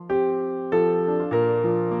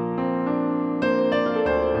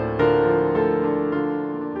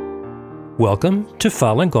Welcome to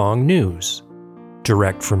Falun Gong News,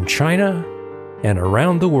 direct from China and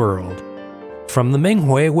around the world, from the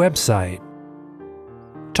Menghui website.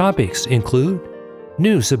 Topics include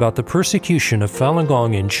news about the persecution of Falun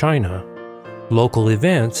Gong in China, local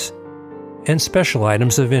events, and special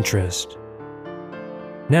items of interest.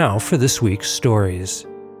 Now for this week's stories.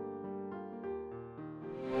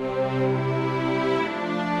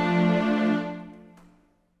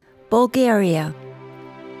 Bulgaria.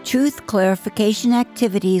 Truth clarification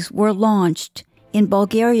activities were launched in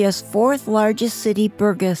Bulgaria's fourth largest city,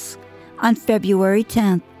 Burgas, on February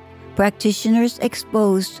 10th. Practitioners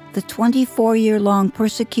exposed the 24-year-long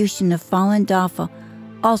persecution of Falun Dafa,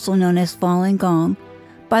 also known as Falun Gong,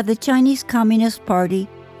 by the Chinese Communist Party,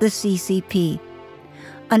 the CCP.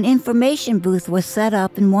 An information booth was set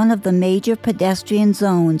up in one of the major pedestrian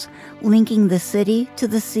zones linking the city to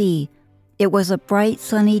the sea. It was a bright,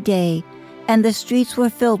 sunny day, and the streets were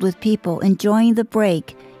filled with people enjoying the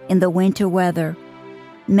break in the winter weather.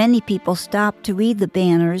 Many people stopped to read the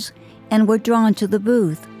banners and were drawn to the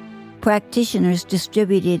booth. Practitioners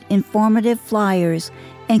distributed informative flyers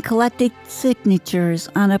and collected signatures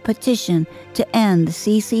on a petition to end the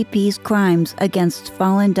CCP's crimes against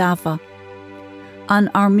Falun Dafa. An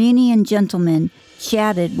Armenian gentleman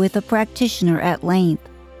chatted with a practitioner at length.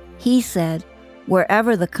 He said,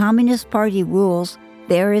 "Wherever the Communist Party rules,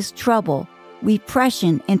 there is trouble,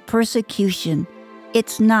 repression, and persecution.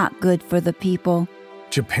 It's not good for the people."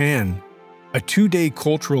 Japan. A two-day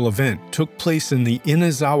cultural event took place in the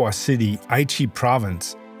Inazawa City, Aichi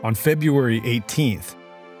Province, on February 18th.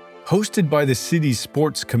 Hosted by the city's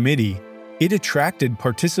sports committee, it attracted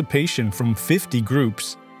participation from 50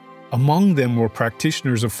 groups. Among them were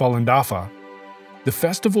practitioners of Falun Dafa. The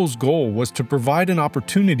festival's goal was to provide an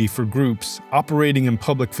opportunity for groups operating in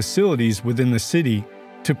public facilities within the city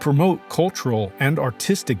to promote cultural and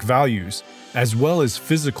artistic values, as well as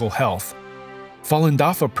physical health. Falun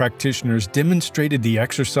Dafa practitioners demonstrated the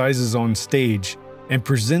exercises on stage and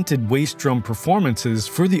presented waist drum performances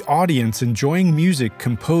for the audience enjoying music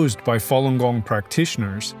composed by Falun Gong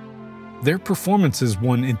practitioners. Their performances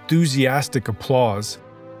won enthusiastic applause.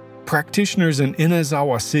 Practitioners in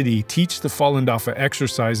Inazawa City teach the Falun Dafa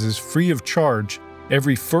exercises free of charge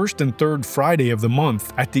every first and third Friday of the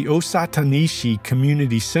month at the Osatanishi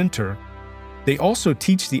Community Center. They also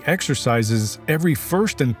teach the exercises every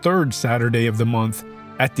first and third Saturday of the month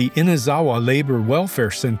at the Inazawa Labor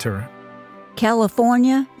Welfare Center.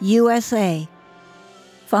 California, USA.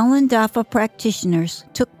 Falun Dafa practitioners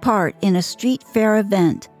took part in a street fair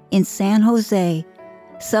event in San Jose,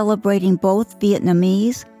 celebrating both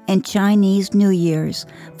Vietnamese and Chinese New Year's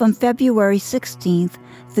from February 16th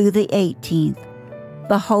through the 18th.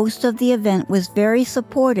 The host of the event was very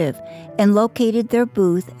supportive and located their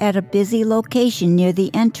booth at a busy location near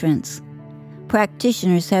the entrance.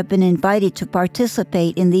 Practitioners have been invited to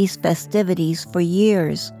participate in these festivities for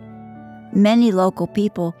years. Many local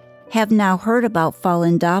people have now heard about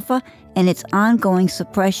Falun Dafa and its ongoing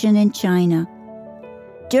suppression in China.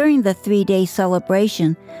 During the three-day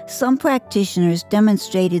celebration, some practitioners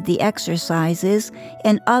demonstrated the exercises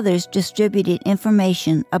and others distributed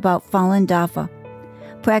information about Falun Dafa.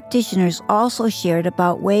 Practitioners also shared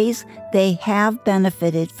about ways they have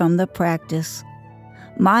benefited from the practice.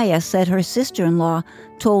 Maya said her sister-in-law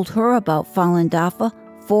told her about Falun Dafa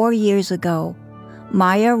 4 years ago.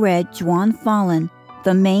 Maya read Zhuan Falun,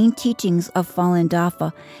 the main teachings of Falun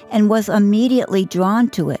Dafa, and was immediately drawn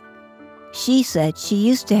to it. She said she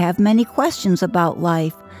used to have many questions about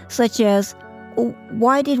life, such as,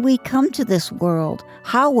 why did we come to this world?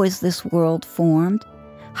 How was this world formed?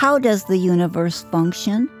 How does the universe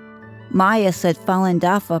function? Maya said Falun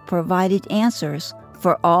Dafa provided answers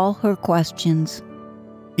for all her questions.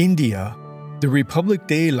 India. The Republic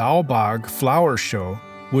Day Lao Bagh Flower Show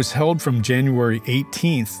was held from January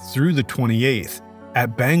 18th through the 28th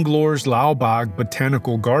at Bangalore's Lao Bagh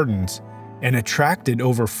Botanical Gardens and attracted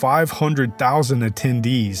over 500,000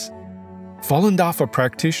 attendees. Falun Dafa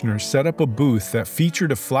practitioners set up a booth that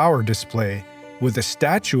featured a flower display with a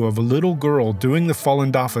statue of a little girl doing the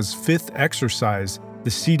Falun Dafa's fifth exercise, the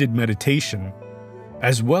seated meditation,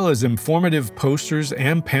 as well as informative posters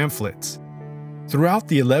and pamphlets. Throughout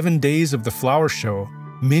the 11 days of the flower show,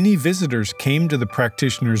 many visitors came to the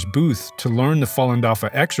practitioners' booth to learn the Falun Dafa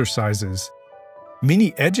exercises.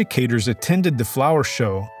 Many educators attended the flower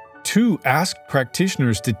show. Two asked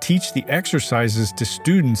practitioners to teach the exercises to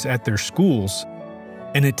students at their schools.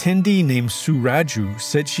 An attendee named Suraju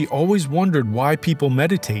said she always wondered why people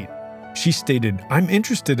meditate. She stated, "I'm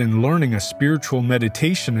interested in learning a spiritual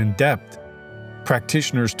meditation in depth."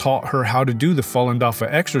 Practitioners taught her how to do the Falun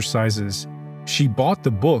Dafa exercises. She bought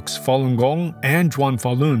the books Falun Gong and Zhuan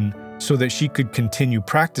Falun so that she could continue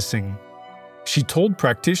practicing. She told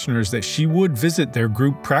practitioners that she would visit their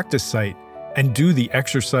group practice site and do the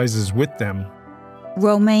exercises with them.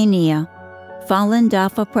 Romania. Falun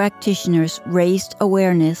Dafa practitioners raised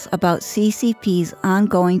awareness about CCP's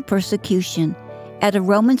ongoing persecution at a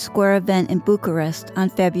Roman Square event in Bucharest on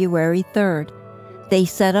February 3rd. They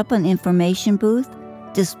set up an information booth,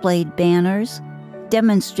 displayed banners,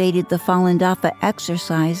 demonstrated the Falun Dafa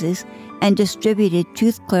exercises, and distributed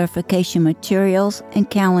truth clarification materials and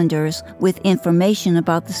calendars with information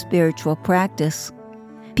about the spiritual practice.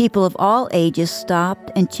 People of all ages stopped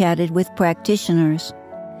and chatted with practitioners.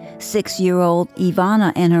 6-year-old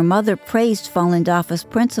Ivana and her mother praised Falun Dafa's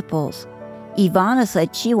principles. Ivana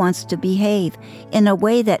said she wants to behave in a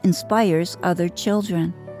way that inspires other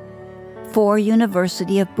children. 4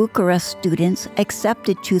 University of Bucharest students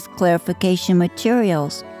accepted truth clarification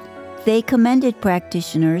materials. They commended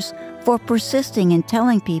practitioners for persisting in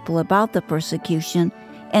telling people about the persecution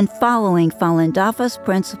and following Falun Dafa's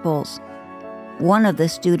principles. One of the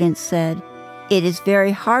students said, "It is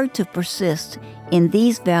very hard to persist in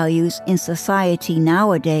these values in society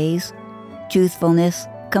nowadays. Truthfulness,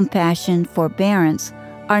 compassion, forbearance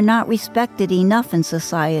are not respected enough in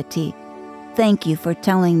society. Thank you for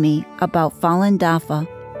telling me about Falun Dafa."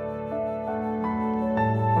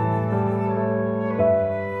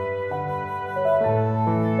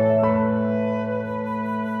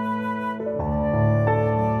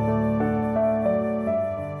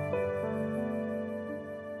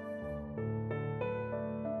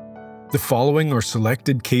 The following are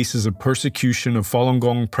selected cases of persecution of Falun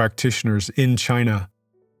Gong practitioners in China.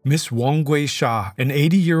 Miss Wang Guisha, an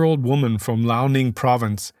 80-year-old woman from Liaoning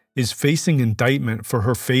province, is facing indictment for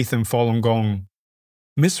her faith in Falun Gong.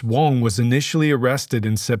 Miss Wang was initially arrested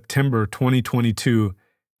in September 2022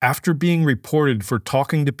 after being reported for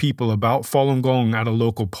talking to people about Falun Gong at a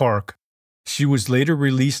local park. She was later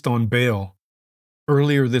released on bail.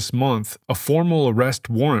 Earlier this month, a formal arrest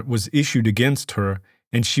warrant was issued against her,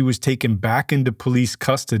 and she was taken back into police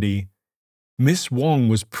custody. Miss Wang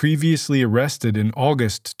was previously arrested in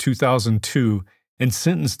August 2002 and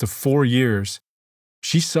sentenced to 4 years.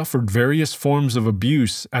 She suffered various forms of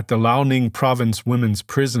abuse at the Liaoning Province Women's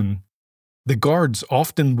Prison. The guards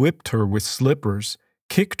often whipped her with slippers,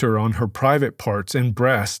 kicked her on her private parts and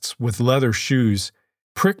breasts with leather shoes,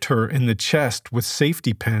 pricked her in the chest with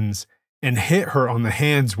safety pins, and hit her on the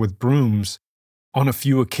hands with brooms. On a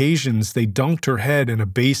few occasions, they dunked her head in a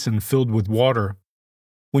basin filled with water.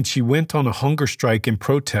 When she went on a hunger strike in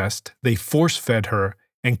protest, they force-fed her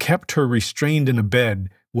and kept her restrained in a bed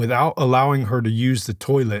without allowing her to use the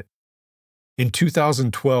toilet. In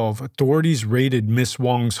 2012, authorities raided Miss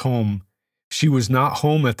Wang's home. She was not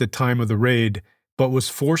home at the time of the raid, but was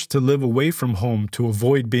forced to live away from home to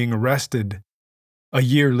avoid being arrested. A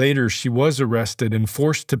year later, she was arrested and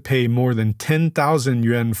forced to pay more than 10,000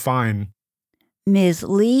 yuan fine. Ms.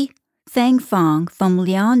 Li Fangfang from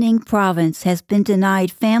Liaoning province has been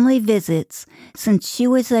denied family visits since she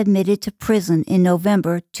was admitted to prison in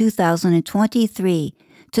November 2023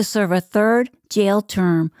 to serve a 3rd jail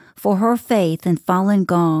term for her faith in Falun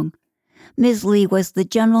Gong. Ms. Li was the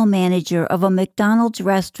general manager of a McDonald's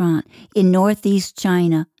restaurant in northeast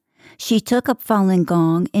China. She took up Falun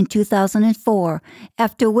Gong in 2004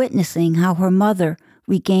 after witnessing how her mother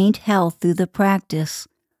regained health through the practice.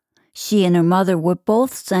 She and her mother were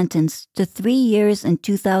both sentenced to 3 years in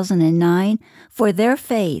 2009 for their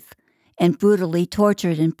faith and brutally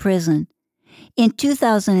tortured in prison. In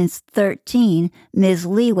 2013, Ms.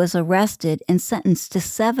 Li was arrested and sentenced to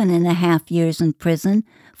 7.5 years in prison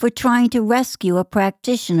for trying to rescue a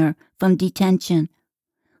practitioner from detention.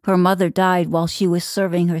 Her mother died while she was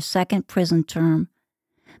serving her 2nd prison term.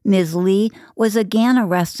 Ms. Li was again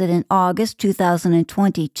arrested in August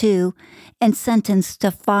 2022 and sentenced to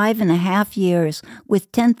 5.5 years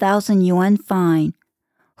with 10,000 yuan fine.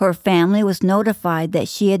 Her family was notified that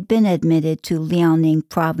she had been admitted to Liaoning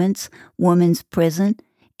Province Women's Prison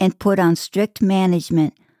and put on strict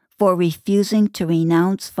management for refusing to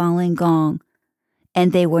renounce Falun Gong,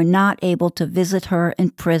 and they were not able to visit her in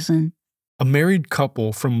prison. A married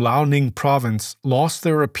couple from Liaoning Province lost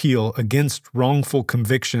their appeal against wrongful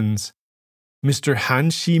convictions. Mr. Han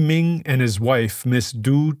Ximing and his wife, Miss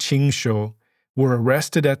Du Qingshou, were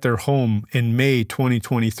arrested at their home in May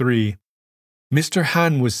 2023. Mr.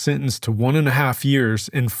 Han was sentenced to 1.5 years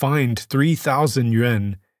and fined 3,000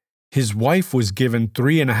 yuan. His wife was given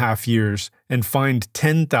 3.5 years and fined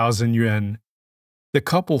 10,000 yuan. The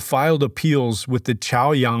couple filed appeals with the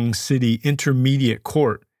Chaoyang City Intermediate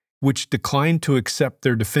Court which declined to accept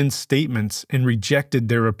their defense statements and rejected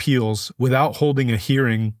their appeals without holding a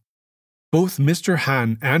hearing. Both Mr.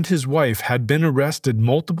 Han and his wife had been arrested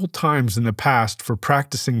multiple times in the past for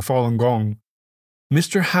practicing Falun Gong.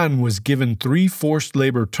 Mr. Han was given 3 forced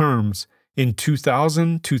labor terms in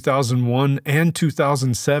 2000, 2001, and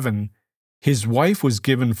 2007. His wife was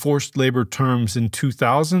given forced labor terms in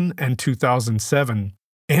 2000 and 2007,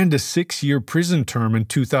 and a 6-year prison term in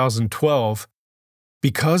 2012.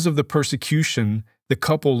 Because of the persecution, the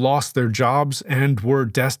couple lost their jobs and were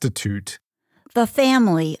destitute. The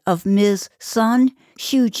family of Ms. Sun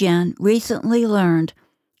Shujian recently learned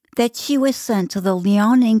that she was sent to the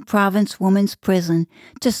Liaoning Province Women's Prison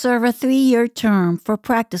to serve a 3-year term for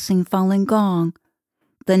practicing Falun Gong.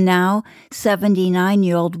 The now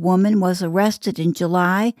 79-year-old woman was arrested in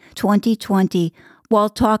July 2020 while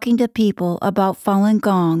talking to people about Falun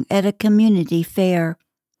Gong at a community fair.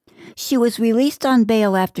 She was released on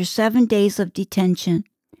bail after 7 days of detention.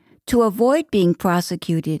 To avoid being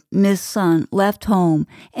prosecuted, Ms. Sun left home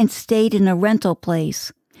and stayed in a rental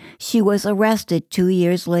place. She was arrested 2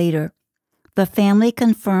 years later. The family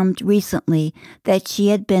confirmed recently that she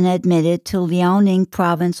had been admitted to Liaoning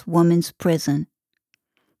Province Women's Prison.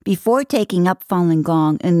 Before taking up Falun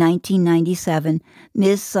Gong in 1997,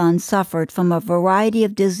 Ms. Sun suffered from a variety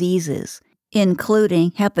of diseases,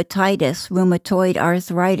 including hepatitis, rheumatoid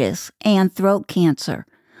arthritis, and throat cancer.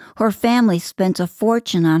 Her family spent a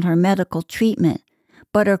fortune on her medical treatment,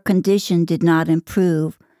 but her condition did not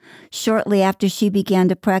improve. Shortly after she began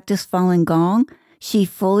to practice Falun Gong, she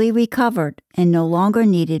fully recovered and no longer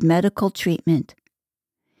needed medical treatment.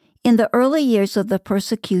 In the early years of the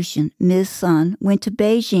persecution, Ms. Sun went to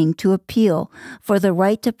Beijing to appeal for the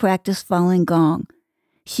right to practice Falun Gong.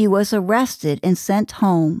 She was arrested and sent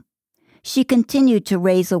home. She continued to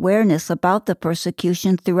raise awareness about the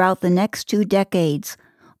persecution throughout the next 2 decades,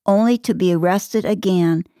 only to be arrested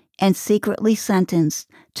again and secretly sentenced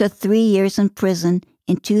to 3 years in prison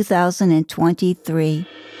in 2023.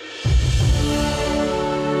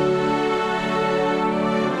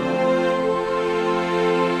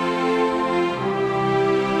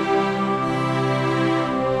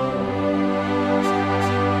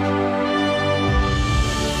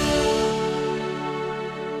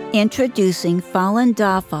 Introducing Falun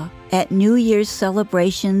Dafa at New Year's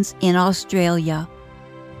celebrations in Australia.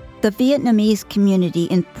 The Vietnamese community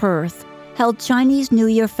in Perth held Chinese New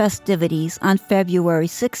Year festivities on February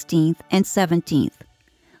 16th and 17th.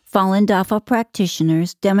 Falun Dafa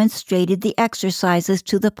practitioners demonstrated the exercises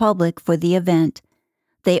to the public for the event.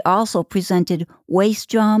 They also presented waist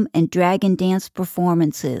drum and dragon dance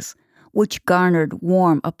performances, which garnered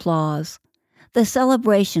warm applause. The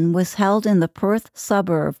celebration was held in the Perth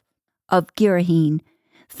suburb of Giraheen.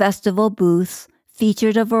 Festival booths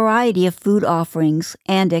featured a variety of food offerings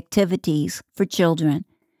and activities for children.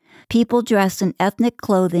 People dressed in ethnic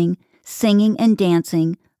clothing, singing and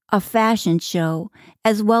dancing, a fashion show,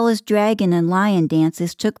 as well as dragon and lion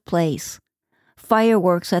dances took place.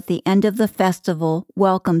 Fireworks at the end of the festival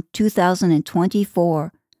welcomed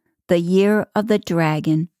 2024, the Year of the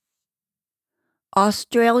Dragon.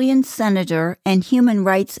 Australian Senator and human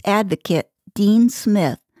rights advocate Dean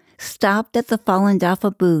Smith stopped at the Falun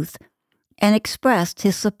Dafa booth and expressed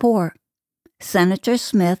his support. Senator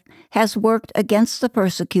Smith has worked against the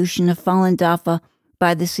persecution of Falun Dafa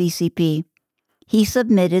by the CCP. He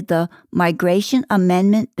submitted the Migration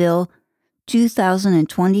Amendment Bill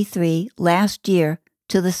 2023 last year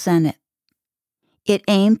to the Senate. It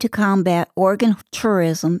aimed to combat organ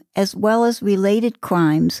tourism as well as related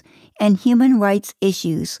crimes and human rights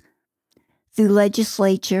issues through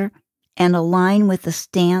legislature and align with the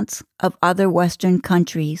stance of other Western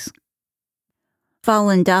countries.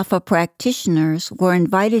 Falun Dafa practitioners were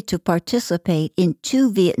invited to participate in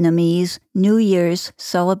 2 Vietnamese New Year's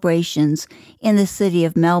celebrations in the city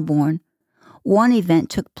of Melbourne. One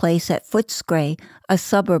event took place at Footscray, a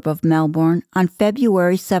suburb of Melbourne, on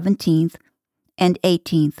February 17th and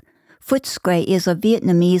 18th. Footscray is a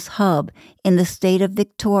Vietnamese hub in the state of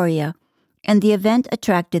Victoria, and the event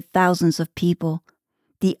attracted thousands of people.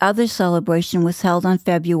 The other celebration was held on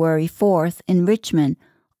February 4th in Richmond,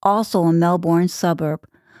 also a Melbourne suburb.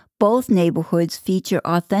 Both neighborhoods feature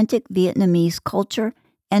authentic Vietnamese culture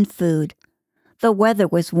and food. The weather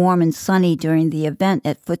was warm and sunny during the event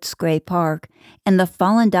at Footscray Park, and the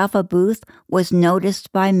Falun Dafa booth was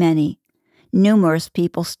noticed by many. Numerous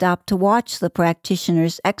people stopped to watch the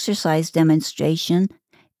practitioners' exercise demonstration,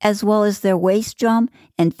 as well as their waist drum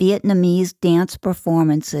and Vietnamese dance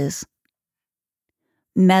performances.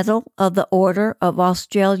 Medal of the Order of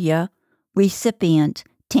Australia recipient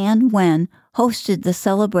Tan Nguyen hosted the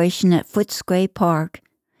celebration at Footscray Park.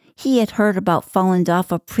 He had heard about Falun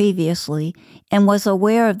Dafa previously and was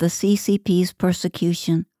aware of the CCP's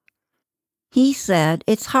persecution. He said,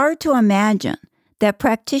 "It's hard to imagine that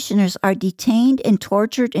practitioners are detained and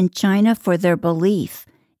tortured in China for their belief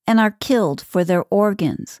and are killed for their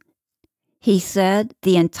organs." He said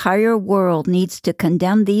the entire world needs to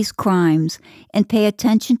condemn these crimes and pay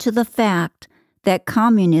attention to the fact that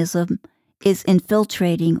communism is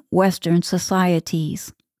infiltrating Western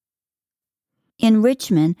societies. In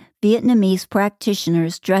Richmond, Vietnamese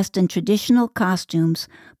practitioners dressed in traditional costumes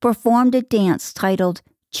performed a dance titled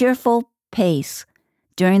Cheerful Pace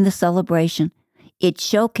during the celebration. It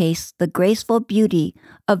showcased the graceful beauty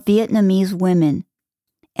of Vietnamese women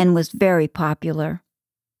and was very popular.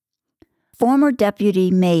 Former Deputy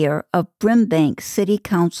Mayor of Brimbank City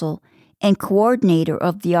Council and coordinator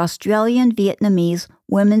of the Australian Vietnamese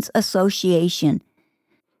Women's Association,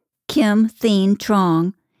 Kim Thien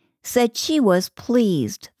Trong, said she was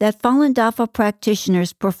pleased that Falun Dafa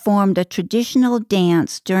practitioners performed a traditional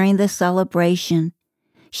dance during the celebration.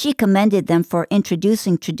 She commended them for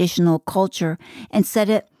introducing traditional culture and said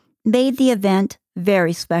it made the event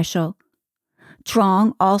very special.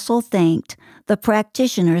 Trong also thanked the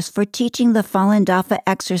practitioners for teaching the Falun Dafa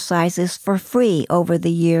exercises for free over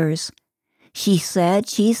the years. She said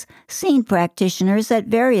she's seen practitioners at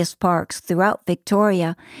various parks throughout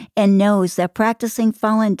Victoria and knows that practicing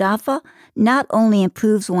Falun Dafa not only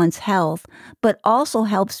improves one's health, but also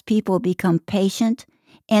helps people become patient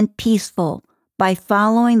and peaceful by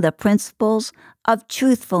following the principles of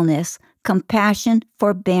truthfulness, compassion,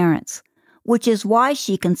 forbearance, which is why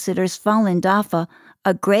she considers Falun Dafa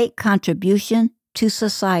a great contribution to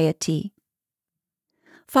society.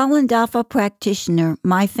 Falun Dafa practitioner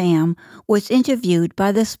Mai Pham was interviewed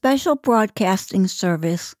by the Special Broadcasting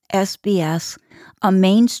Service, SBS, a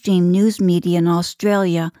mainstream news media in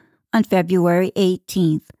Australia, on February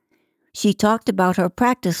 18th. She talked about her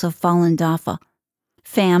practice of Falun Dafa.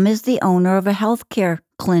 Pham is the owner of a healthcare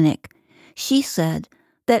clinic. She said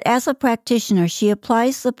that as a practitioner, she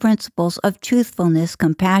applies the principles of truthfulness,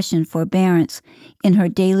 compassion, forbearance in her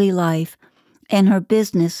daily life, and her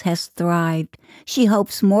business has thrived. She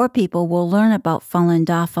hopes more people will learn about Falun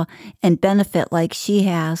Dafa and benefit like she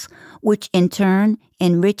has, which in turn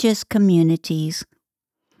enriches communities.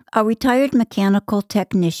 A retired mechanical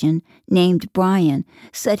technician named Brian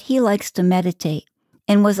said he likes to meditate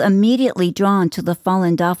and was immediately drawn to the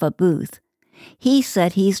Falun Dafa booth. He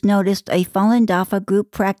said he's noticed a Falun Dafa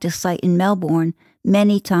group practice site in Melbourne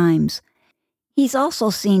many times. He's also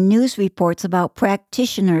seen news reports about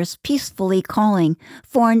practitioners peacefully calling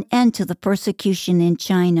for an end to the persecution in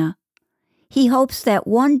China. He hopes that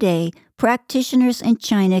one day practitioners in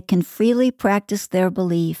China can freely practice their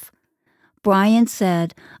belief. Brian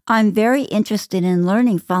said, "I'm very interested in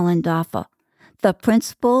learning Falun Dafa. The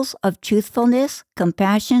principles of truthfulness,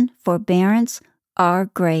 compassion, forbearance are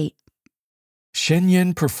great."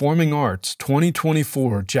 Shenyang Performing Arts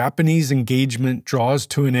 2024 Japanese engagement draws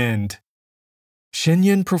to an end.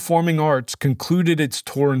 Shenyang Performing Arts concluded its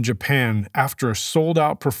tour in Japan after a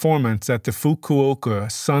sold-out performance at the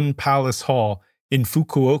Fukuoka Sun Palace Hall in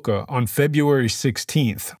Fukuoka on February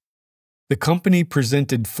 16th. The company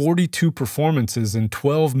presented 42 performances in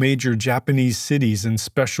 12 major Japanese cities and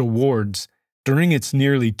special wards during its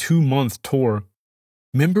nearly 2-month tour.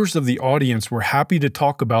 Members of the audience were happy to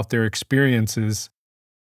talk about their experiences.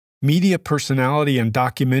 Media personality and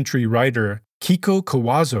documentary writer Kiko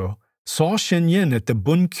Kawazo saw Shenyang at the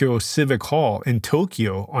Bunkyo Civic Hall in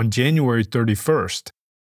Tokyo on January 31st.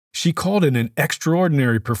 She called it an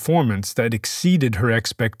extraordinary performance that exceeded her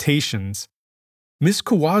expectations. Ms.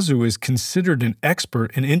 Kawazu is considered an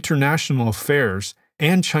expert in international affairs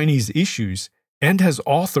and Chinese issues and has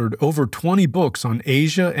authored over 20 books on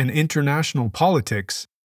Asia and international politics.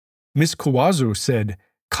 Ms. Kawazu said,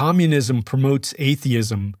 "Communism promotes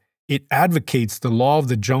atheism. It advocates the law of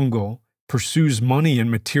the jungle, pursues money and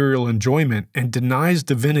material enjoyment, and denies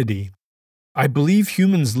divinity. I believe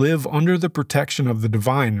humans live under the protection of the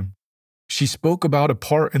divine." She spoke about a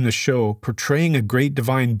part in the show portraying a great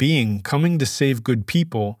divine being coming to save good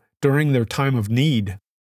people during their time of need.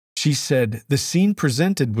 She said, "The scene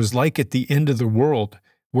presented was like at the end of the world,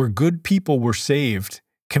 where good people were saved,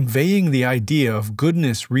 conveying the idea of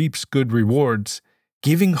goodness reaps good rewards,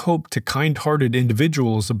 giving hope to kind-hearted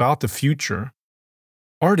individuals about the future."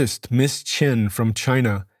 Artist Miss Chen from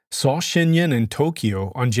China saw Shenyang in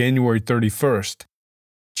Tokyo on January 31st.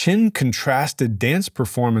 Chen contrasted dance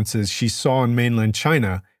performances she saw in mainland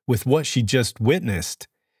China with what she just witnessed.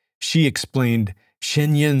 She explained,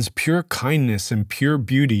 "Shenyang's pure kindness and pure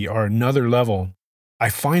beauty are another level. I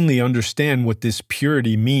finally understand what this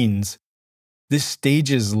purity means. This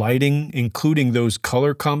stage's lighting, including those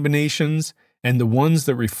color combinations and the ones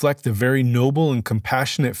that reflect the very noble and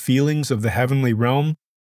compassionate feelings of the heavenly realm,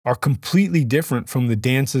 are completely different from the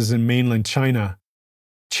dances in mainland China.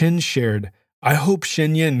 Chen shared, "I hope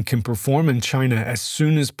Shen Yin can perform in China as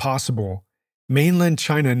soon as possible. Mainland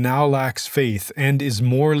China now lacks faith and is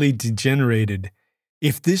morally degenerated.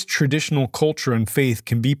 If this traditional culture and faith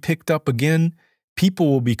can be picked up again, people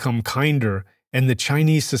will become kinder, and the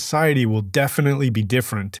Chinese society will definitely be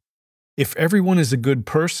different. If everyone is a good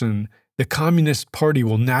person, the Communist Party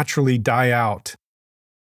will naturally die out."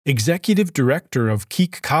 Executive Director of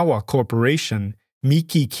Kikukawa Corporation,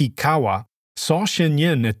 Miki Kikukawa, saw Shen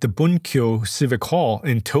Yin at the Bunkyo Civic Hall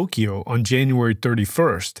in Tokyo on January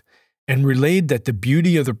 31st and relayed that the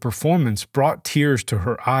beauty of the performance brought tears to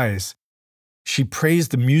her eyes. She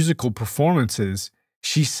praised the musical performances.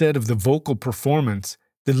 She said of the vocal performance,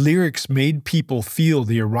 "The lyrics made people feel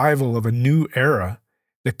the arrival of a new era.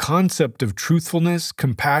 The concept of truthfulness,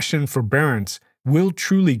 compassion, forbearance will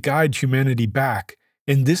truly guide humanity back,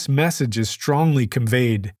 and this message is strongly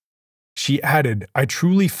conveyed." She added, "I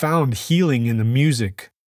truly found healing in the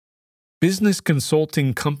music." Business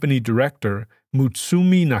consulting company director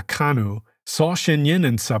Mutsumi Nakano saw Shen Yin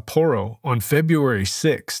in Sapporo on February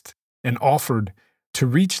 6th and offered, "To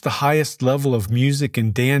reach the highest level of music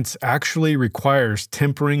and dance actually requires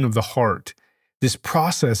tempering of the heart. This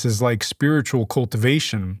process is like spiritual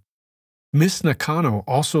cultivation." Miss Nakano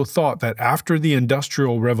also thought that after the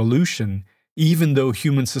Industrial Revolution, even though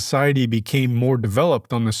human society became more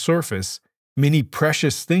developed on the surface, many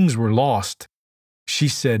precious things were lost. She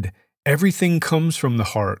said, "Everything comes from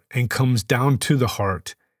the heart and comes down to the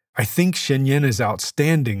heart. I think Shen Yin is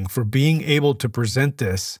outstanding for being able to present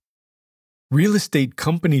this." Real estate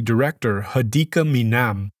company director Hideki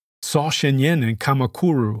Minam saw Shen Yin in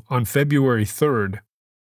Kamakura on February 3rd.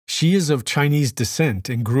 She is of Chinese descent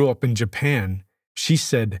and grew up in Japan. She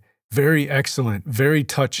said, "Very excellent, very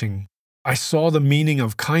touching. I saw the meaning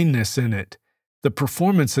of kindness in it. The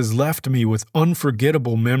performance has left me with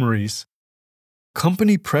unforgettable memories."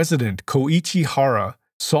 Company president Koichi Hara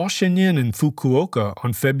saw Shen Yin in Fukuoka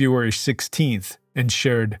on February 16th and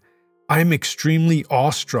shared, "I am extremely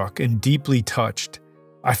awestruck and deeply touched.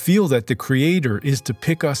 I feel that the Creator is to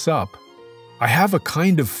pick us up. I have a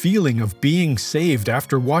kind of feeling of being saved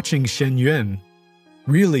after watching Shen Yin.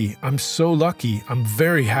 Really, I'm so lucky. I'm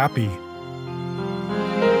very happy."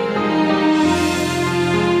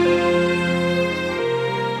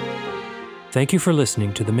 Thank you for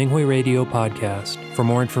listening to the Minghui Radio podcast. For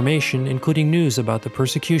more information, including news about the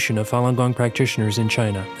persecution of Falun Gong practitioners in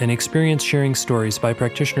China and experience sharing stories by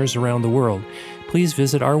practitioners around the world, please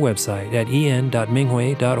visit our website at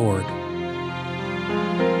en.minghui.org.